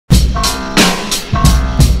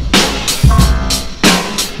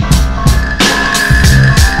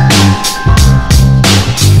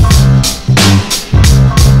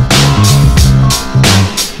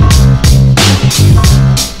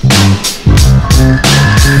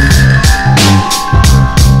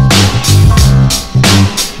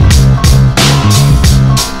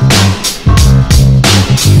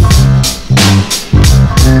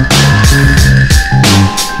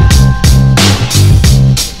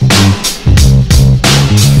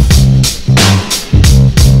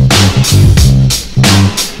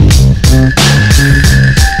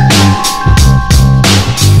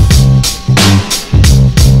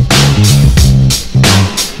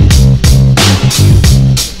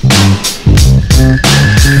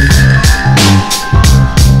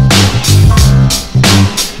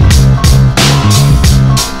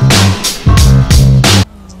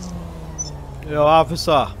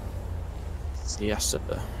officer. Yes, sir.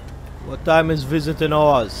 What time is visiting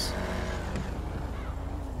hours?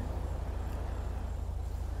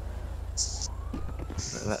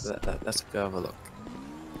 Let's go have a look.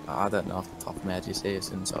 I don't know off the top of my head. You see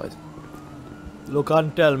it's inside. Look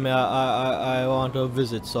and tell me, I want to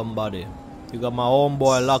visit somebody. You got my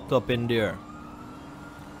homeboy locked up in there.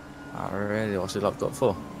 Oh, really? What's he locked up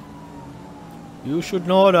for? You should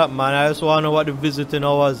know that, man. I just want to know what the visiting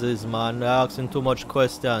hours is, man. They're asking too much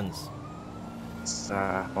questions.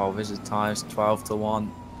 Well, visit times 12 to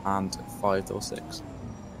 1 and 5 till 6.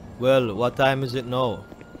 Well, what time is it now?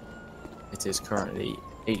 It is currently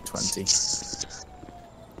 8:20.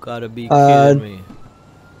 Gotta be kidding me.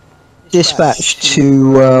 Dispatch to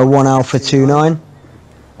 1 Alpha 29.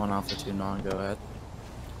 1 Alpha 29, go ahead.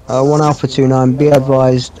 1 Alpha 29, be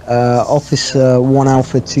advised, Officer 1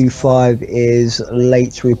 Alpha 25 is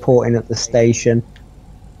late reporting at the station.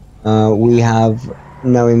 We have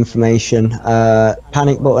no information.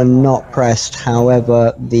 Panic button not pressed,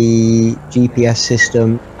 however, the GPS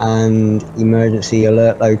system and emergency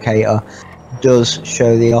alert locator does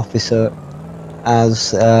show the officer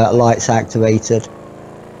as lights activated.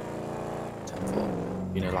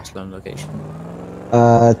 10-4. You know, last known location.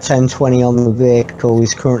 1020 on the vehicle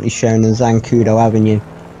is currently shown as XEKUTER Avenue.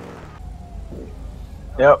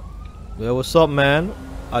 Yep. Yeah, what's up, man?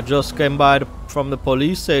 I just came by from the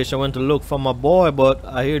police station. I went to look for my boy, but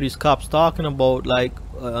I hear these cops talking about like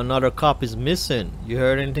another cop is missing. You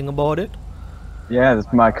heard anything about it? Yeah,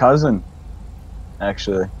 that's my cousin.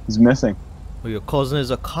 Actually, he's missing. Well, your cousin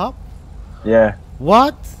is a cop? Yeah.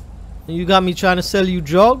 What? You got me trying to sell you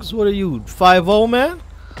drugs? What are you, 5-0, man?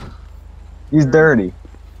 He's dirty.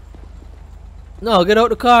 No, get out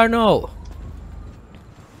the car now.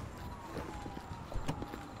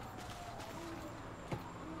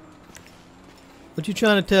 What you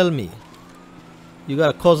trying to tell me? You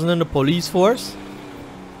got a cousin in the police force?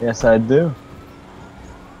 Yes, I do.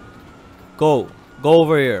 Go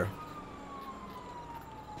over here.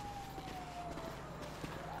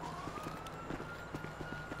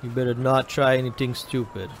 You better not try anything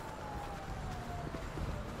stupid.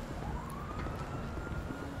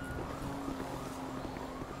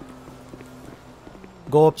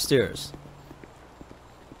 Go upstairs.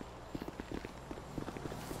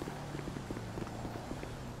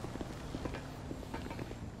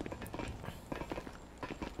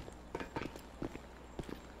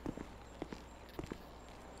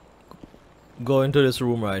 Go into this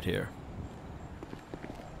room right here.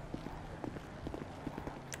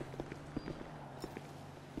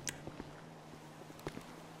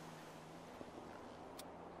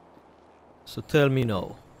 So tell me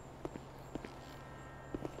now.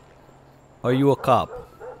 Are you a cop?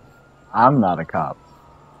 I'm not a cop.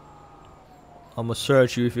 I'ma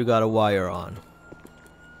search you if you got a wire on.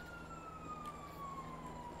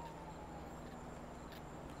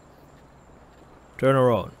 Turn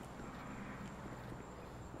around.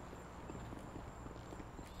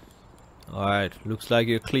 Alright, looks like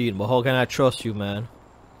you're clean, but how can I trust you, man?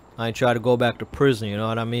 I ain't try to go back to prison, you know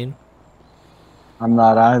what I mean? I'm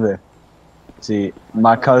not either. See,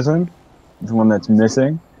 my cousin, the one that's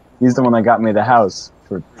missing, he's the one that got me the house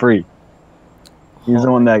for free. He's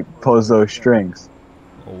the one that pulls those strings.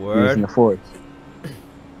 A word? Using the force.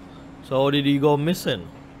 So how did he go missing?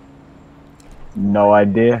 No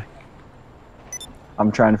idea.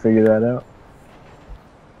 I'm trying to figure that out.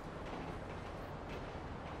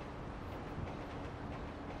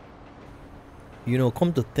 You know,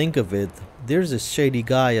 come to think of it, there's a shady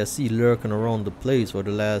guy I see lurking around the place for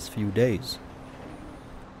the last few days.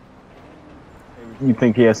 You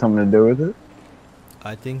think he has something to do with it?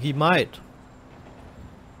 I think he might.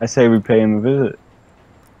 I say we pay him a visit.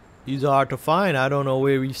 He's hard to find. I don't know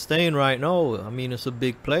where he's staying right now. I mean, it's a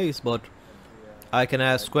big place, but I can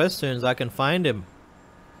ask questions. I can find him.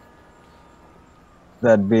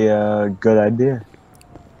 That'd be a good idea.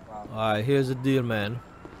 Alright, here's the deal, man.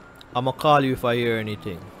 I'ma call you if I hear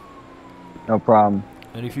anything. No problem.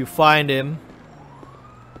 And if you find him,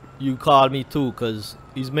 you call me too, cause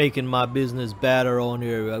he's making my business bad around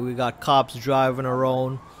here. We got cops driving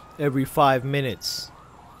around every 5 minutes.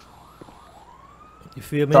 You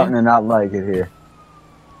feel me? Starting to not like it here.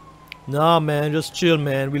 Nah, man, just chill,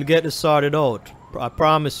 man. We'll get this sorted out. I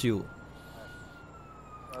promise you.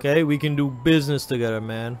 Okay, we can do business together,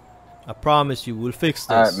 man. I promise you, we'll fix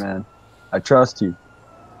this. Alright, man. I trust you.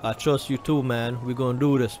 I trust you too, man. We're gonna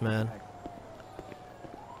do this, man.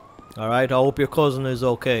 Alright, I hope your cousin is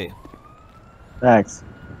okay. Thanks.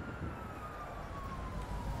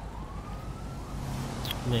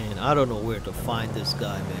 Man, I don't know where to find this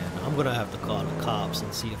guy, man. I'm gonna have to call the cops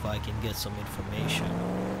and see if I can get some information.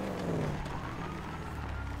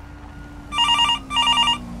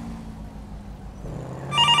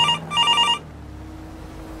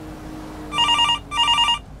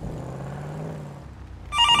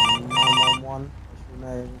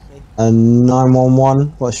 And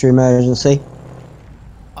 911, what's your emergency?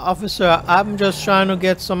 Officer, I'm just trying to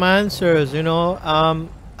get some answers, you know.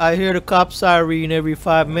 I hear the cop siren every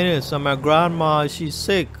 5 minutes, and my grandma, she's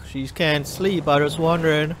sick. She can't sleep. I was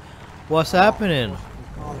wondering what's happening.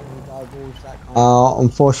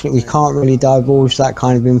 Unfortunately, we can't really divulge that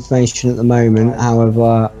kind of information at the moment.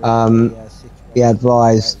 However, be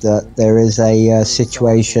advised that there is a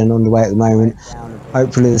situation underway at the moment.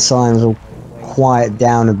 Hopefully the signs will quiet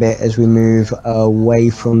down a bit as we move away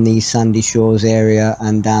from the Sandy Shores area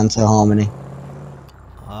and down to Harmony.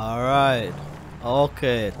 Alright.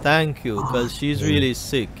 Okay, thank you, because she's really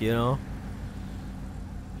sick, you know.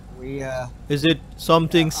 Is it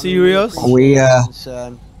something serious? Yeah,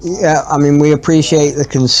 I mean, we appreciate the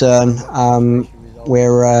concern.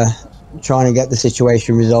 We're trying to get the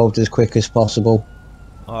situation resolved as quick as possible.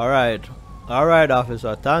 Alright. Alright,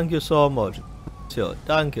 officer. Thank you so much. Sure.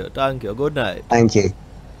 Thank you. Thank you. Good night. Thank you.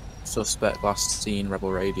 Suspect last seen,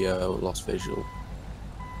 Rebel Radio, lost visual.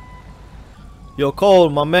 Yo, Cole,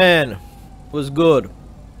 my man. Was good.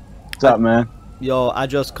 What's up, man? Yo, I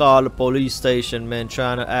just called the police station, man,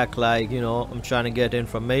 trying to act like, you know, I'm trying to get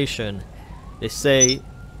information. They say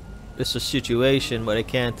it's a situation, but they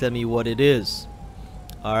can't tell me what it is.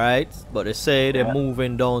 Alright? But they say they're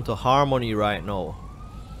moving down to Harmony right now.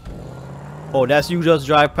 Oh, that's you just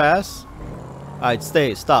drive past? Alright,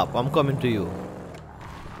 stop. I'm coming to you.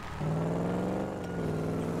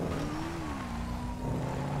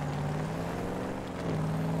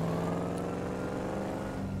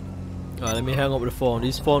 Alright, let me hang up the phone.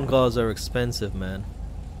 These phone calls are expensive, man.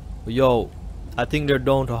 But yo, I think they're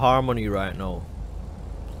down to Harmony right now.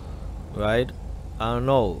 Right? I don't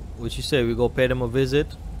know. What you say? We go pay them a visit?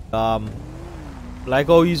 Like,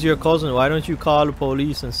 oh, he's your cousin. Why don't you call the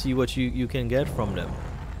police and see what you can get from them?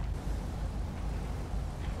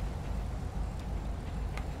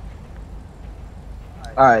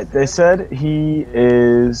 Alright, they said he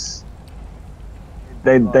is...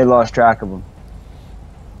 They lost track of him.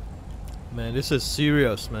 Man, this is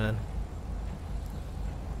serious, man.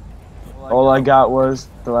 All I got was,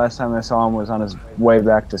 the last time I saw him was on his way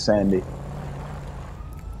back to Sandy.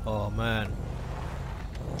 Oh, man.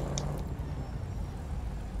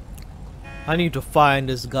 I need to find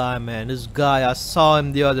this guy, man. This guy, I saw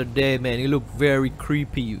him the other day, man. He looked very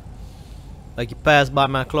creepy. Like, he passed by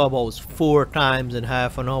my clubhouse 4 times in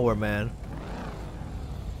half an hour, man.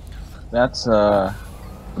 That's a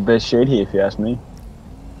bit shady if you ask me.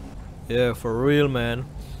 Yeah, for real, man.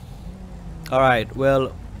 Alright,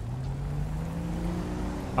 well,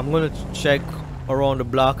 I'm gonna check around the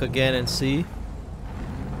block again and see.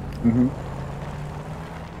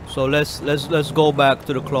 So let's go back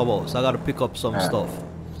to the clubhouse. I gotta pick up some stuff.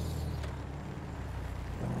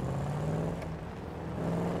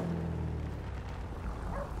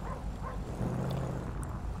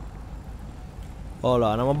 Hold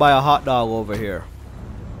on, I'm gonna buy a hot dog over here.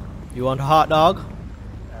 You want a hot dog?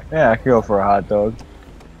 Yeah, I could go for a hot dog.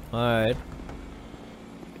 Alright.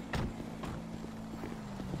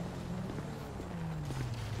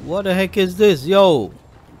 What the heck is this? Yo,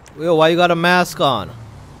 why you got a mask on?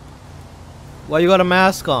 Why you got a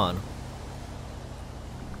mask on?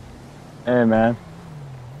 Hey, man.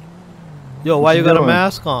 Yo, why you got a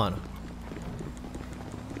mask on?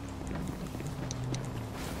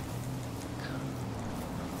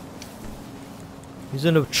 He's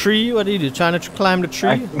in a tree? What did he do? Trying to climb the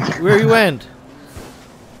tree? Where you went?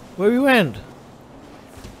 Where you went?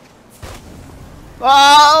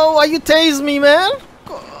 Oh, why you tased me, man?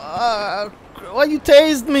 Why you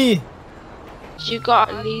tased me? You got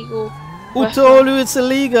illegal. Who told you it's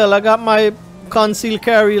illegal? I got my concealed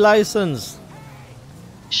carry license.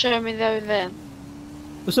 Show me though then.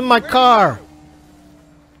 It's in my car.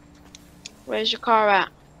 Where's your car at?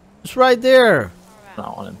 It's right there.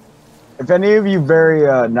 Not on him. If any of you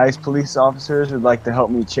very nice police officers would like to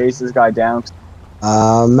help me chase this guy down.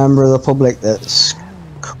 A member of the public that's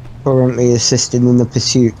currently assisting in the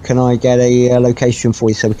pursuit, can I get a location for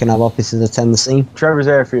you so we can have officers attend the scene? Trevor's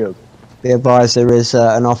Airfield. Be advised there is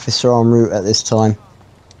an officer en route at this time.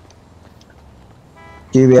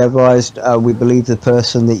 Do be advised, we believe the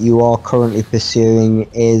person that you are currently pursuing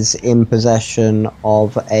is in possession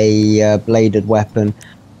of a bladed weapon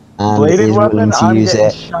and Bladed is weapon? willing to I'm use getting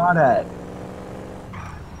it. shot at.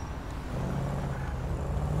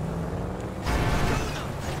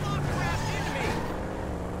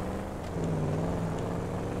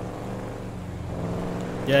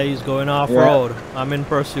 Yeah, he's going off-road. I'm in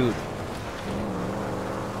pursuit.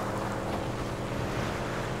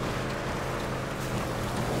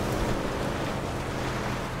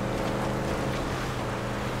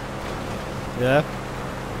 Yeah.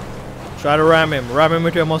 Try to ram him. Ram him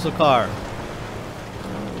with your muscle car.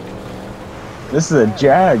 This is a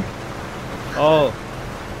Jag. Oh.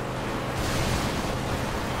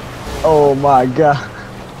 Oh my god.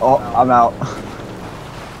 Oh, I'm out.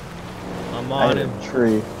 I'm I on hit him. a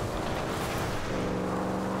tree.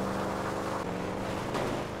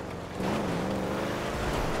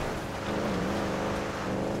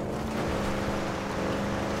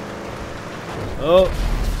 Oh.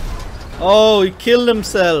 Oh, he killed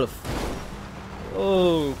himself.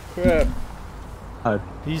 Oh, crap.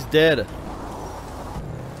 He's dead.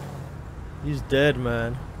 He's dead,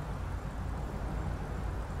 man.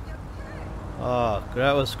 Oh,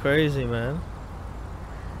 that was crazy, man.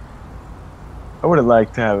 I would have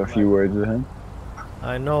liked to have a few words with him.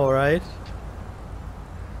 I know, right?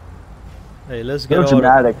 Hey, let's get So out of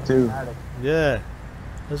dramatic too. Yeah.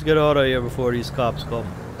 Let's get out of here before these cops come.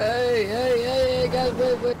 Hey, guys,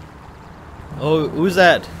 wait. Oh, who's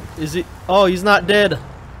that? Is he? Oh, he's not dead.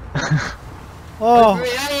 Oh.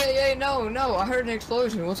 Hey, no, I heard an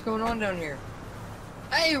explosion. What's going on down here?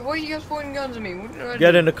 Hey, why are you guys pointing guns at me? What did I do?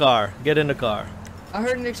 Get in the car. Get in the car. I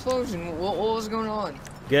heard an explosion. What was going on?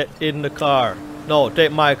 Get in the car. No,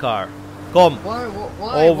 take my car. Come. Why?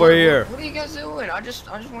 Over here. What are you guys doing? I just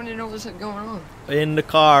wanted to know what's going on. In the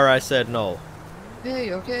car, I said no.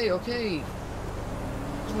 Hey, okay.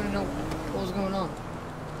 Just want to know what was going on.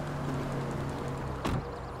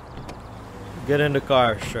 Get in the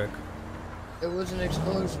car, Shrek. It was an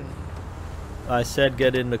explosion. I said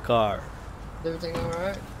get in the car. Is everything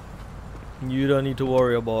alright? You don't need to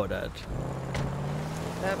worry about that.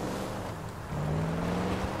 Yep.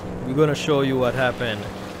 We're gonna show you what happened.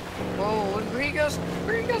 Whoa, where you guys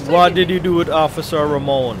What did you do with Officer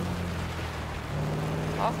Ramon?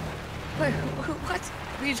 Wait, what?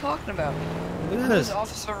 What are you talking about? Look at Who's this.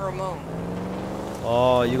 Officer Ramon?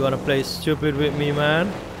 Oh, you gonna play stupid with me,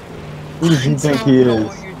 man? Who does he think he I don't know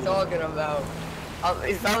is? what you're talking about.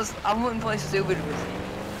 I wouldn't play stupid with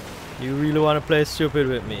you. You really wanna play stupid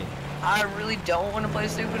with me? I really don't want to play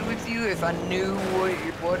stupid with you. If I knew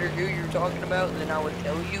what or who you're talking about, then I would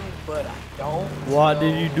tell you, but I don't. What so-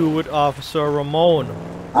 did you do with Officer Ramon?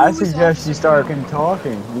 I Who is suggest you Officer start Ramon?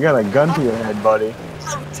 talking. You got a gun to your head, buddy.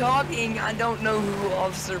 I'm talking. I don't know who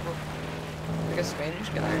Officer. Like a Spanish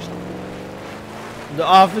guy or something. The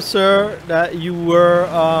officer that you were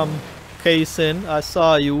casing, I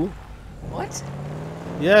saw you. What?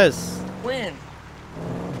 Yes. When?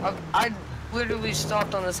 I literally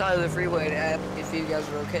stopped on the side of the freeway to ask if you guys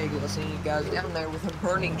were okay because I seen you guys down there with a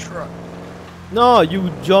burning truck. No, you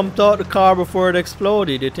jumped out the car before it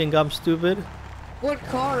exploded. You think I'm stupid? What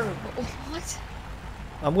car? What?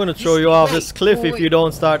 I'm gonna throw you off this cliff if wait. you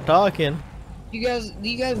don't start talking. Do you guys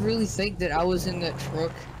really think that I was in that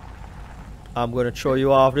truck? I'm gonna throw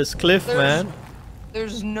you off this cliff, man.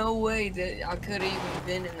 There's no way that I could have even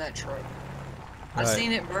been in that truck. I Right.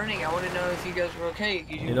 seen it burning. I want to know if you guys were okay.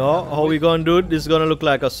 You know how we gonna do it? This is gonna look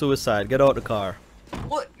like a suicide. Get out the car.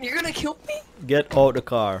 What? You're gonna kill me? Get out the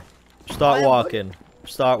car. Start Why- walking.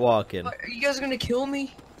 Start walking. Are you guys gonna kill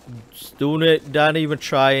me? Don't even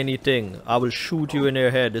try anything. I will shoot you in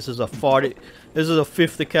your head. This is a 40. This is a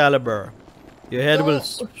 50 caliber. Your head will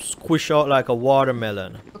squish out like a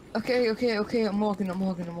watermelon. Okay. I'm walking.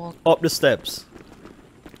 Up the steps.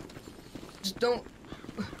 Just don't.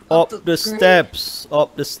 Up the great. steps.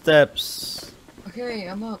 Up the steps. Okay,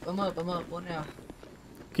 I'm up. What now?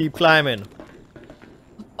 Keep climbing.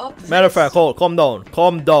 Up. Matter of this. fact, hold. Calm down.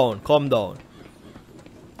 Calm down.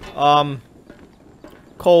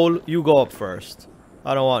 Cole, you go up first.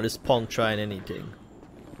 I don't want this punk trying anything.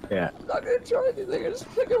 Yeah. I'm not gonna try anything. I just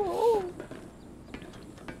wanna go home.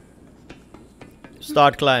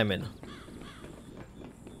 Start climbing.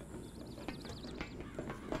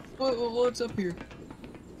 What's up here?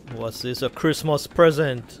 What's this? A Christmas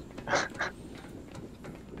present?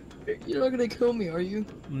 You're not gonna kill me, are you?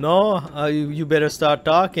 No, you better start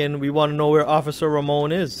talking. We want to know where Officer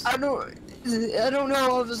Ramon is. I don't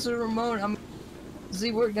know Officer Ramon. Does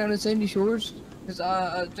he work down at Sandy Shores? Because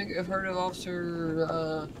I think I've heard of Officer,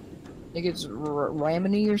 I think it's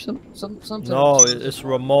Ramini or something. No, it's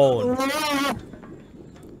Ramon.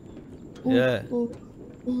 Yeah. Oh,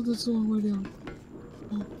 that's a long way down.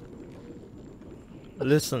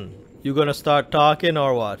 Listen, you gonna start talking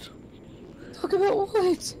or what? Talk about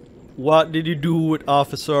what? What did you do with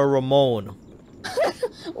Officer Ramon?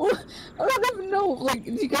 What? I don't even know. Like,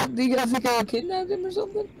 do you guys think I kidnapped him or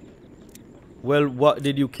something? Well, what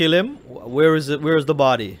did you kill him? Where is it? Where is the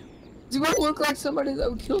body? Do I look like somebody that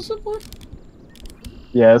would kill someone?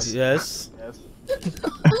 Yes. Yes. I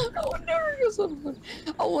would never kill someone.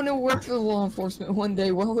 I want to work for law enforcement one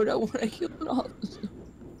day. Why would I want to kill an officer?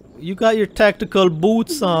 You got your tactical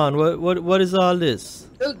boots on. What is all this?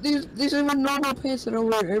 These are my normal pants that I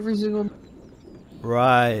wear every single.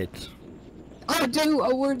 Right. I do.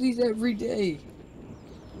 I wear these every day.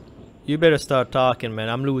 You better start talking, man.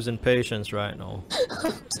 I'm losing patience right now.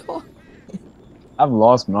 I'm talking. I've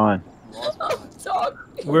lost mine. I'm talking.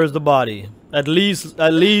 Where's the body? At least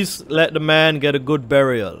let the man get a good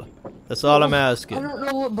burial. That's all I'm I asking. don't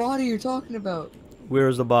know what body you're talking about.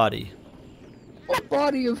 Where's the body? What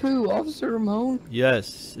body of who? Officer Ramon?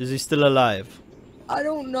 Yes. Is he still alive? I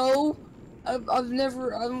don't know. I've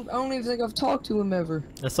never. I don't even think I've talked to him ever.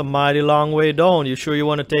 That's a mighty long way down. You sure you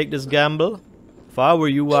want to take this gamble? If I were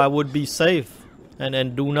you, I would be safe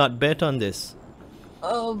and do not bet on this.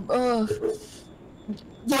 Yeah,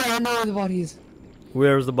 I know where the body is.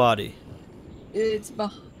 Where's the body? It's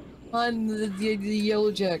behind the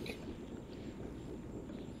yellow jack.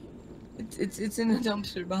 It's in a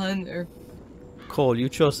dumpster behind there. Cole, you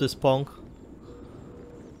trust this punk?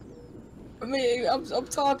 I mean, I'm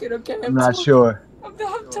talking, okay? I'm not sure. I'm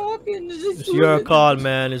talking. It's your call,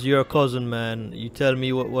 man. It's your cousin, man. You tell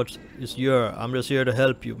me what is your. I'm just here to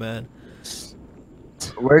help you, man.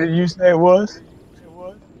 Where did you say it was?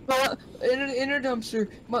 In a dumpster,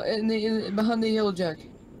 behind the yellow jack.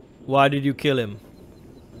 Why did you kill him?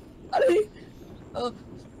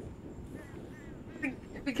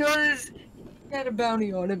 Because he had a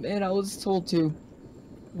bounty on him, and I was told to.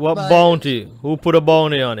 What bounty? Who put a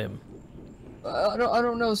bounty on him? I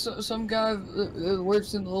don't know. Some guy that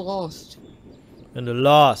works in the Lost. In the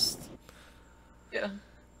Lost. Yeah.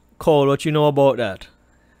 Cole, what you know about that?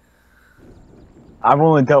 I've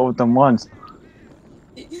only dealt with them once.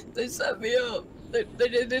 They set me up.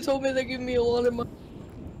 They told me they give me a lot of money.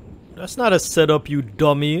 That's not a setup, you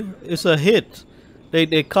dummy. It's a hit.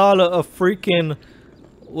 They call a freaking.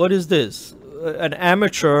 What is this? An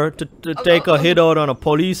amateur to take a hit out on a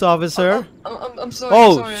police officer? I'm sorry.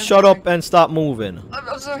 Oh, I'm sorry, shut up and stop moving.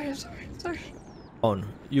 I'm sorry. On.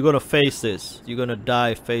 You're gonna face this. You're gonna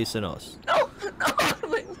die facing us. No.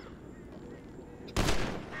 Wait.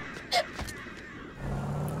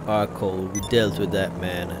 Alright, Cole, we dealt with that,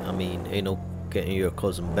 man. I mean, ain't no getting your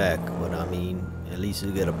cousin back, but I mean, at least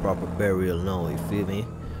you get a proper burial now, you feel me?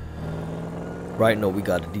 Right now, we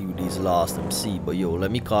gotta deal with these lost MC, but yo, let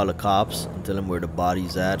me call the cops and tell them where the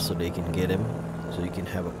body's at so they can get him, so you can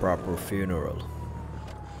have a proper funeral.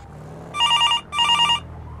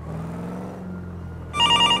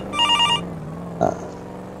 Uh,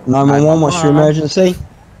 911, what's your emergency?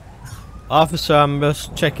 Officer, I'm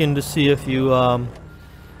just checking to see if you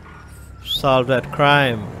solved that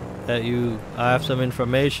crime. I have some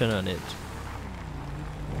information on it.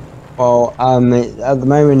 Well, at the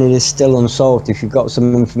moment it is still unsolved. If you've got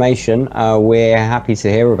some information, we're happy to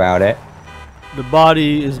hear about it. The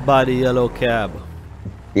body is by the yellow cab.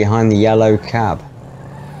 Behind the yellow cab.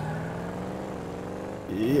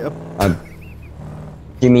 Yep.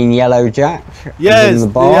 Do you mean Yellow Jack? Yes, the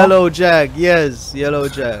the bar? Yellow Jack. Yes, Yellow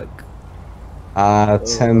Jack.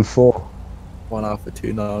 10-4. 1 Alpha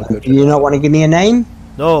 2 now. Good. Do you not want to give me a name?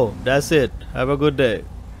 No, that's it. Have a good day.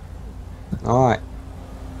 Alright.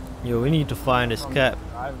 Yo, we need to find this cat.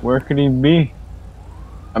 Where could he be?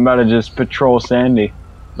 I'm about to just patrol Sandy.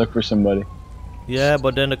 Look for somebody. Yeah,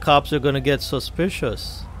 but then the cops are gonna get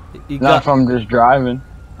suspicious. Not if I'm just driving.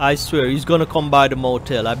 I swear, he's gonna come by the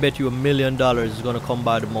motel. I bet you $1 million he's gonna come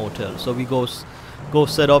by the motel. So we go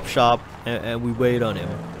set up shop and we wait on him.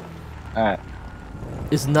 Alright.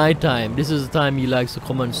 It's nighttime. This is the time he likes to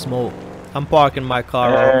come and smoke. I'm parking my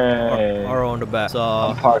car around the back. So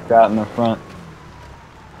I'm parked out in the front.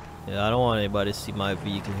 yeah, I don't want anybody to see my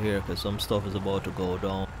vehicle here because some stuff is about to go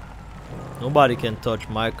down. Nobody can touch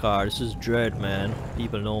my car. This is Dreed, man.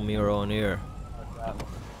 People know me around here.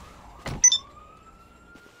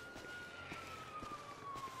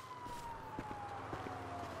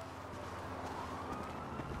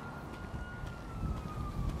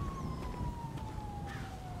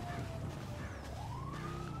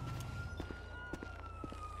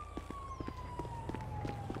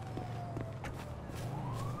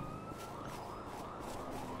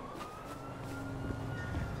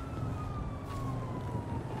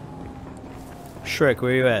 Shrek,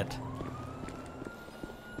 where you at?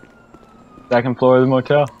 Second floor of the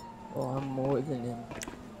motel. Oh, I'm more than him.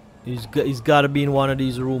 He's got to be in one of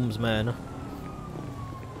these rooms, man.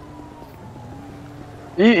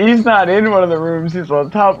 He's not in one of the rooms. He's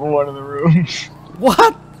on top of one of the rooms.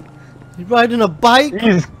 What? He's riding a bike?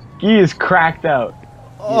 He is cracked out.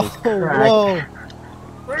 Oh, cracked. whoa.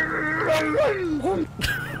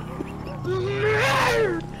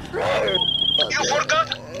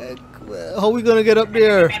 How are we gonna get up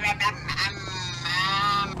there?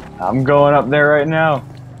 I'm going up there right now.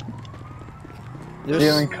 There's,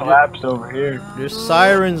 Ceiling collapsed over here. there's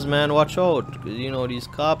sirens, man. Watch out. 'Cause you know these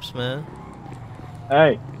cops, man.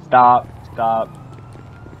 Hey, stop, stop.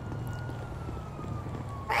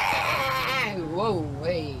 Whoa,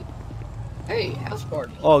 hey. Hey, house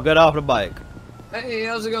party. Oh, get off the bike. Hey,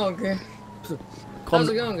 how's it going, Chris? Come, How's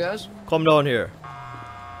it going, guys? come down here.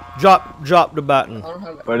 Drop the button. I don't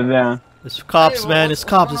have that. Put it down. It's cops, Hey, man. what's It's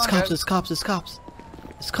cops. going It's on, cops. guys? It's cops. It's cops.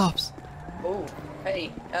 It's cops. Oh,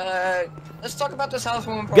 hey, let's talk about this house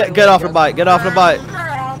woman. Get off the bike. Get off the bike.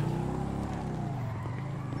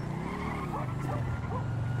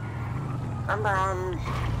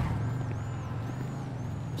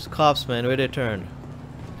 It's cops, man. Where they turned?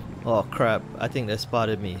 Oh crap! I think they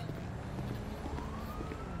spotted me.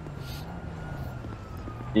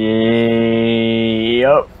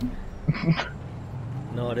 Yup.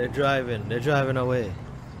 No, they're driving. They're driving away.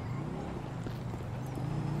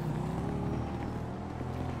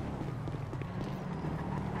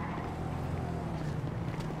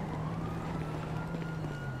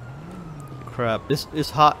 Crap! This is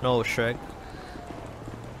hot now, Shrek.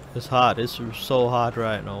 It's hot. It's so hot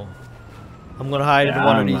right now. I'm gonna hide in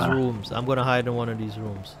one of these rooms. I'm gonna hide in one of these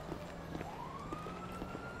rooms.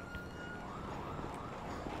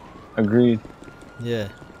 Agreed. Yeah.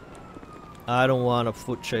 I don't want a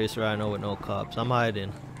foot chase right now with no cops. I'm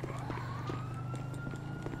hiding.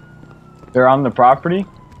 They're on the property?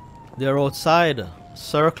 They're outside,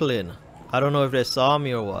 circling. I don't know if they saw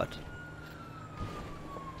me or what.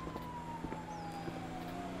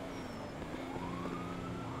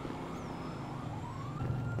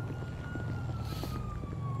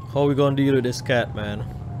 How we gonna deal with this cat, man?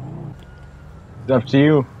 It's up to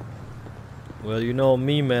you. Well, you know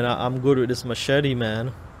me, man. I'm good with this machete,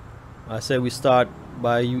 man. I say we start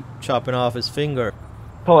by you chopping off his finger.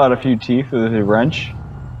 Pull out a few teeth with a wrench.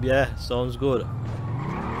 Yeah, sounds good.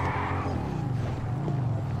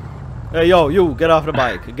 Hey, yo, you, get off the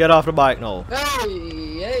bike. Get off the bike now.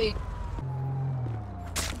 Hey, hey.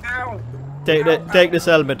 Ow. Take this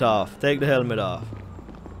helmet off. Take the helmet off.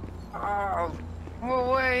 Oh.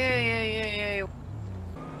 Whoa, hey.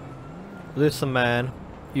 Listen, man.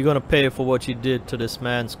 You're gonna pay for what you did to this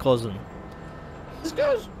man's cousin. This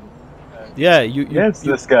goes. Yeah, you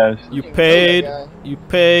This guy's. you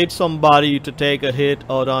paid somebody to take a hit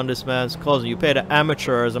out on this man's cousin. You paid an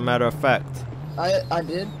amateur, as a matter of fact. I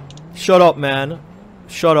did. Shut up, man.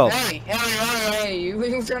 Shut up. Hey,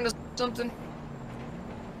 you trying to something?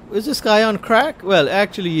 Is this guy on crack? Well,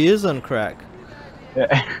 actually, he is on crack.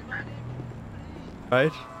 Yeah.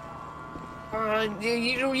 Right?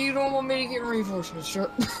 You don't want me to get reinforcements, sure?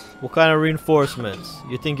 What kind of reinforcements?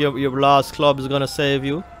 You think your last club is gonna save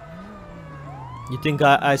you? You think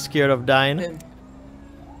I scared of dying?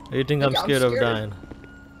 Or you think I'm scared of dying?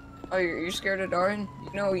 Oh, you're scared of dying?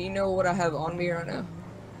 You know what I have on me right now?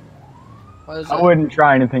 What is I it? wouldn't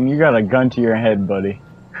try anything. You got a gun to your head, buddy.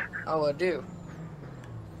 Oh, I do.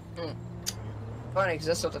 Funny, because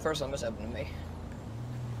that's not the first time this happened to me.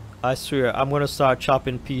 I swear, I'm gonna start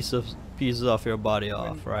chopping pieces of your body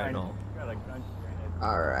off right now.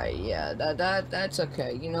 Alright, yeah, that's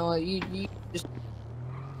okay. You know what, you just...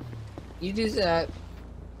 You do that.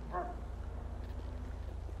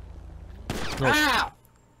 No. Ow!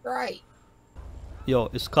 Right. Yo,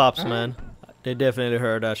 it's cops, man. They definitely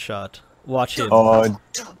heard that shot. Watch him. Oh,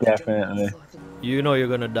 definitely. You know you're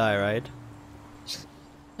gonna die, right?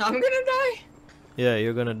 I'm gonna die? Yeah,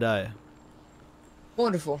 you're gonna die.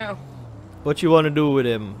 Wonderful. What you wanna do with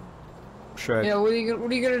him, Shrek? Yeah, what are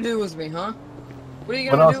you gonna do with me, huh? What are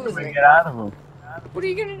you What gonna else do can with we me? get out of him? What are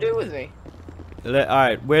you gonna do with me?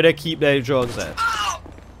 Alright, where they keep their drugs at?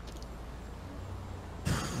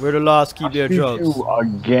 Where the laws keep their Shoot drugs? you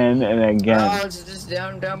again and again. Oh, it's just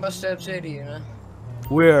down by Step City, you know?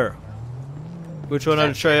 Where? Which one of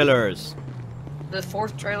the trailers? The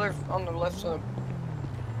fourth trailer on the left side.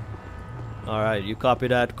 Alright, you copy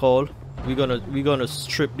that, Cole? We're gonna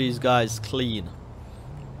strip these guys clean.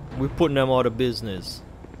 We're putting them out of business.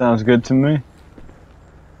 Sounds good to me.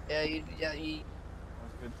 Yeah, you.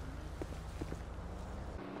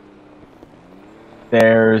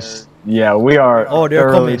 There's, yeah, we are. Oh, they're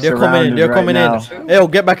thoroughly coming. They're coming in. surrounded They're right coming now. in. Hey, yo,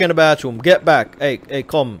 get back in the bathroom. Get back. Hey,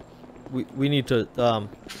 come. We need to.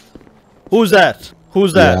 Who's that?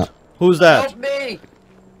 Who's that? Yeah. Who's that? Help me!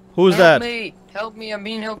 Who's Help that? me! Help me! I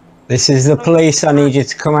mean, help. This is the police. I need you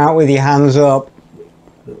to come out with your hands up.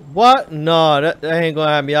 What? No, that ain't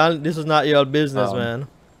gonna happen. Y'all, this is not your business, Um, man.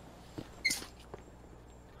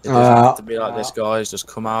 It doesn't have to be like this, guys. Just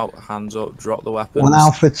come out, hands up, drop the weapons. 1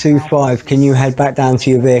 Alpha 2-5, can you head back down to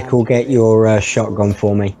your vehicle, get your shotgun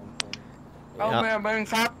for me? Yeah.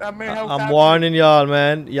 man, I'm warning y'all,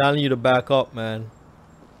 man. Y'all need to back up, man.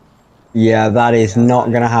 Yeah, that is not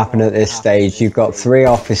going to happen at this stage. You've got 3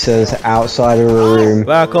 officers outside of a room.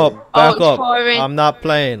 Back up, back it's up. firing. I'm not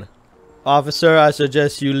playing. Officer, I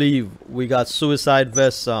suggest you leave. We got suicide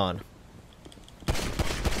vests on.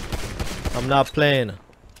 I'm not playing.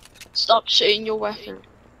 Stop shooting your weapon.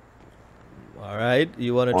 Alright,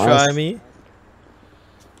 you wanna What? try me?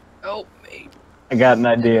 Help me. I got an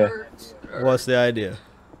idea. What's the idea?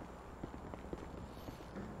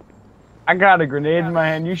 I got a grenade in my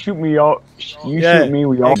hand. You shoot me, all. You Yeah, shoot me,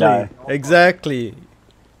 we all die. Exactly.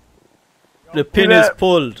 The pin is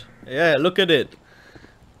pulled. Yeah, look at it.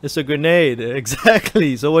 It's a grenade.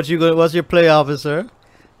 Exactly. So what you gonna? What's your play, officer?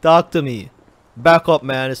 Talk to me. Back up,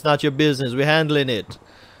 man. It's not your business. We're handling it.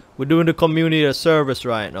 We're doing the community a service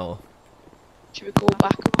right now. Should we go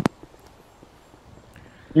back up?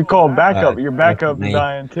 You call backup. Your look backup at me. is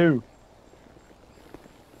dying too.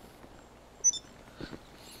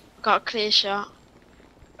 Got a clear shot.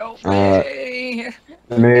 Help Uh, me.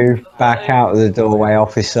 Move back out of the doorway,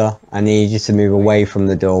 officer. I need you to move away from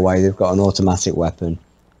the doorway. They've got an automatic weapon.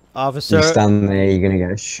 Officer, You stand there, you're going to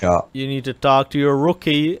get shot. you need to talk to your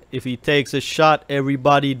rookie. If he takes a shot,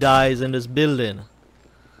 everybody dies in this building.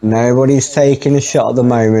 Nobody's taking a shot at the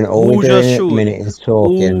moment. All Who we're just doing at shoot? the minute is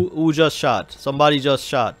talking. Who just shot? Somebody just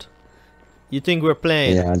shot. You think we're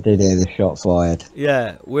playing? Yeah, I did hear the shot fired.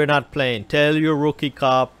 Yeah, we're not playing. Tell your rookie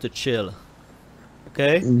cop to chill.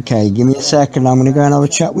 Okay? Okay, give me a second. I'm going to go and have a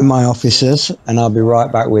chat with my officers, and I'll be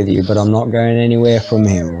right back with you. But I'm not going anywhere from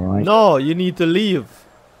here, alright? No, you need to leave.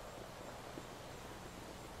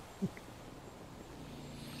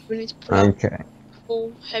 We need to put out Okay.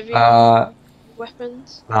 full heavy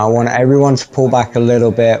weapons. I want everyone to pull back a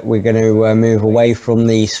little bit. We're going to move away from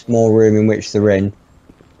the small room in which they're in.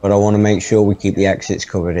 But I want to make sure we keep the exits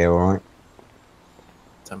covered here, alright?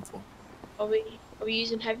 10-4. Are we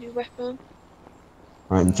using heavy weapon?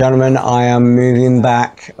 Right, gentlemen, I am moving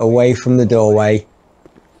back away from the doorway.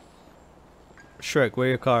 Shrek, where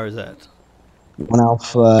your car is at? 1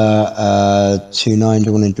 Alpha 29, do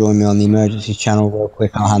you want to join me on the emergency channel real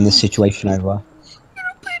quick? I'll hand the situation over.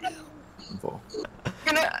 10-4.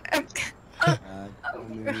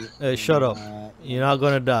 Hey, shut up. You're not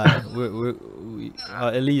gonna die. We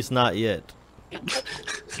at least not yet.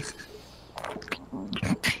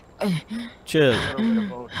 Chill.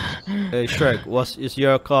 Hey Shrek, it's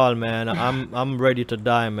your call, man. I'm ready to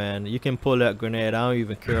die, man. You can pull that grenade. I don't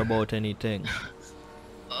even care about anything.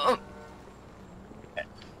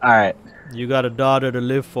 Alright. You got a daughter to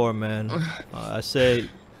live for, man. I say,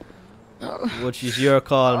 which is your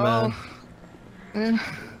call, man. I'm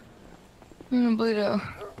gonna bleed out.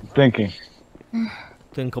 Thinking.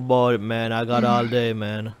 Think about it, man. I got all day,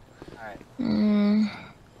 man.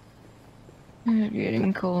 It's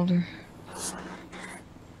getting colder.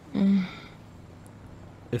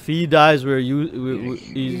 If he dies,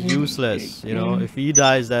 he's useless. You know, if he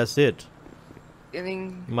dies, that's it.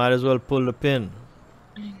 Getting. Might as well pull the pin,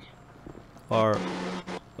 or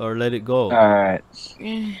let it go. Alright.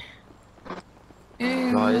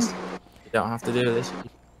 Guys, you don't have to do this.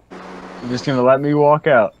 You're just gonna let me walk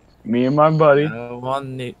out. Me and my buddy. No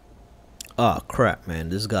one need. Ah, crap, man.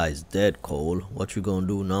 This guy's dead, Cole. What you gonna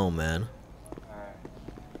do now, man?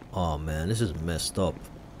 Oh, man, this is messed up.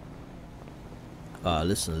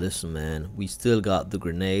 Listen, man. We still got the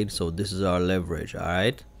grenade, so this is our leverage,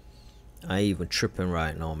 alright? I ain't even tripping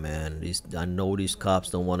right now, man. I know these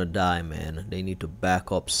cops don't want to die, man. They need to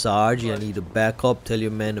back up. Sarge, you need to back up. Tell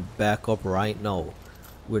your men to back up right now.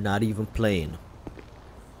 We're not even playing.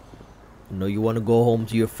 You know you want to go home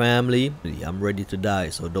to your family? I'm ready to die,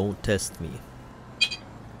 so don't test me.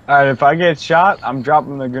 Alright, if I get shot, I'm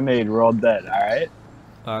dropping the grenade. We're all dead, alright?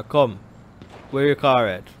 Come. Where your car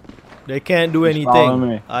at? They can't do Just follow anything.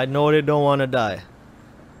 me. I know they don't want to die.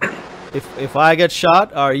 If I get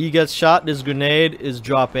shot or he gets shot, this grenade is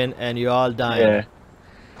dropping and you're all dying. Yeah.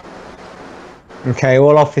 Okay,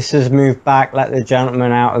 all officers move back. Let the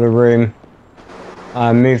gentleman out of the room.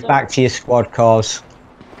 Move back to your squad cars.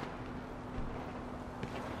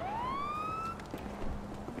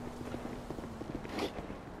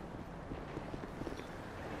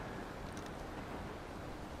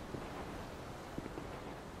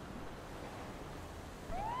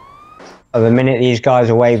 At the minute these guys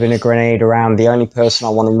are waving a grenade around, the only person I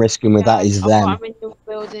want them risking with that is them. I'm in the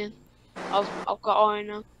building. I've got iron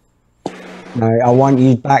now. No, I want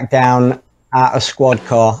you back down at a squad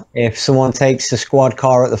car. If someone takes the squad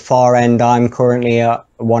car at the far end, I'm currently at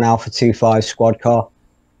 1 Alpha 25 squad car.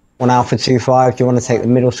 1 Alpha 25, do you want to take the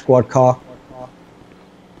middle squad car?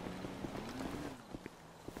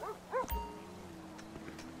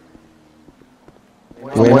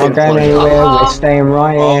 We're not going anywhere, we're staying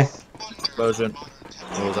right here. Explosion.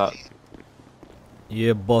 What was that?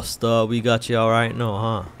 Yeah, Buster, we got you alright now,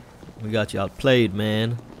 huh? We got you outplayed,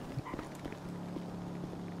 man.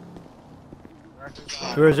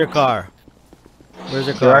 Where's your car? Where's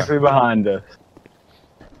your car? Directly behind us.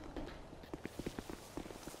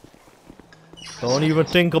 Don't even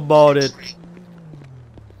think about it.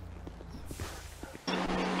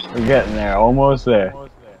 We're getting there, almost there.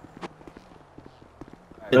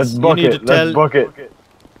 Let's You book need to it, let's book it.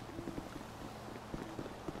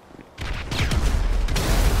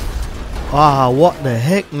 Ah, what the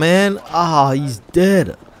heck, man? Ah, he's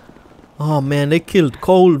dead. Oh, man, they killed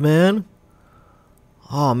Cole, man.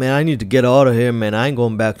 Oh, man, I need to get out of here, man. I ain't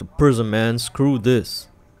going back to prison, man. Screw this.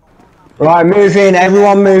 Right, move in,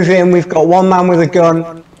 everyone move in. We've got one man with a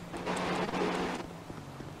gun.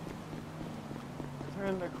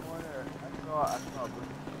 Turn the corner.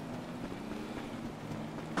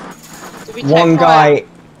 Did we One take guy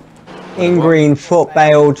in green, foot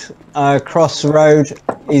bailed, across the road.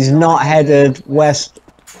 He's not headed west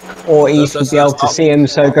or east to be able to see him,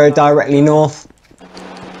 so go directly north.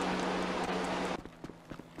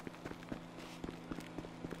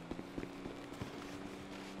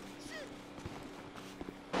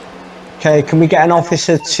 Okay, can we get an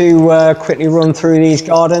officer to quickly run through these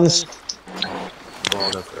gardens?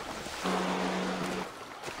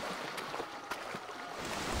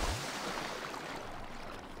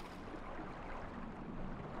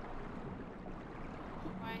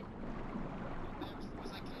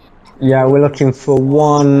 Yeah, we're looking for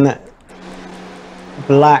one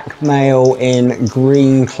black male in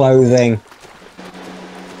green clothing.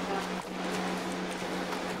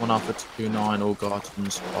 1 Alpha 29, all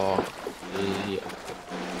gardens are clear.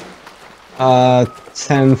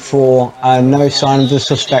 10-4, no sign of the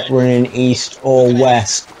suspect running east or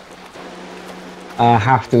west.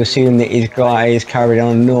 Have to assume that his guy is carried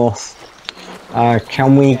on north.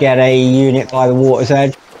 Can we get a unit by the water's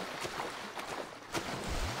edge?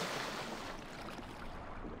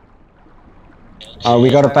 We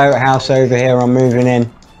got a boathouse over here, I'm moving in.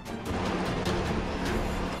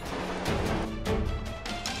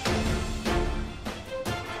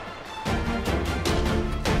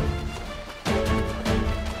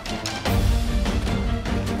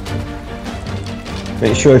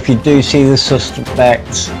 Make sure if you do see the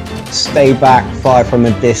suspect, stay back, fire from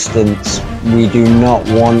a distance. We do not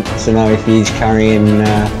want to know if he's carrying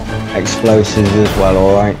explosives as well,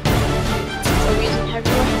 alright? Are we using heavy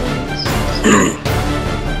weapons?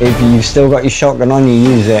 If you've still got your shotgun on you,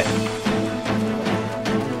 use it.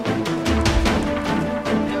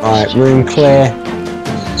 Alright, room clear.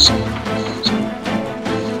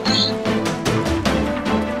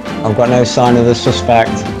 I've got no sign of the suspect.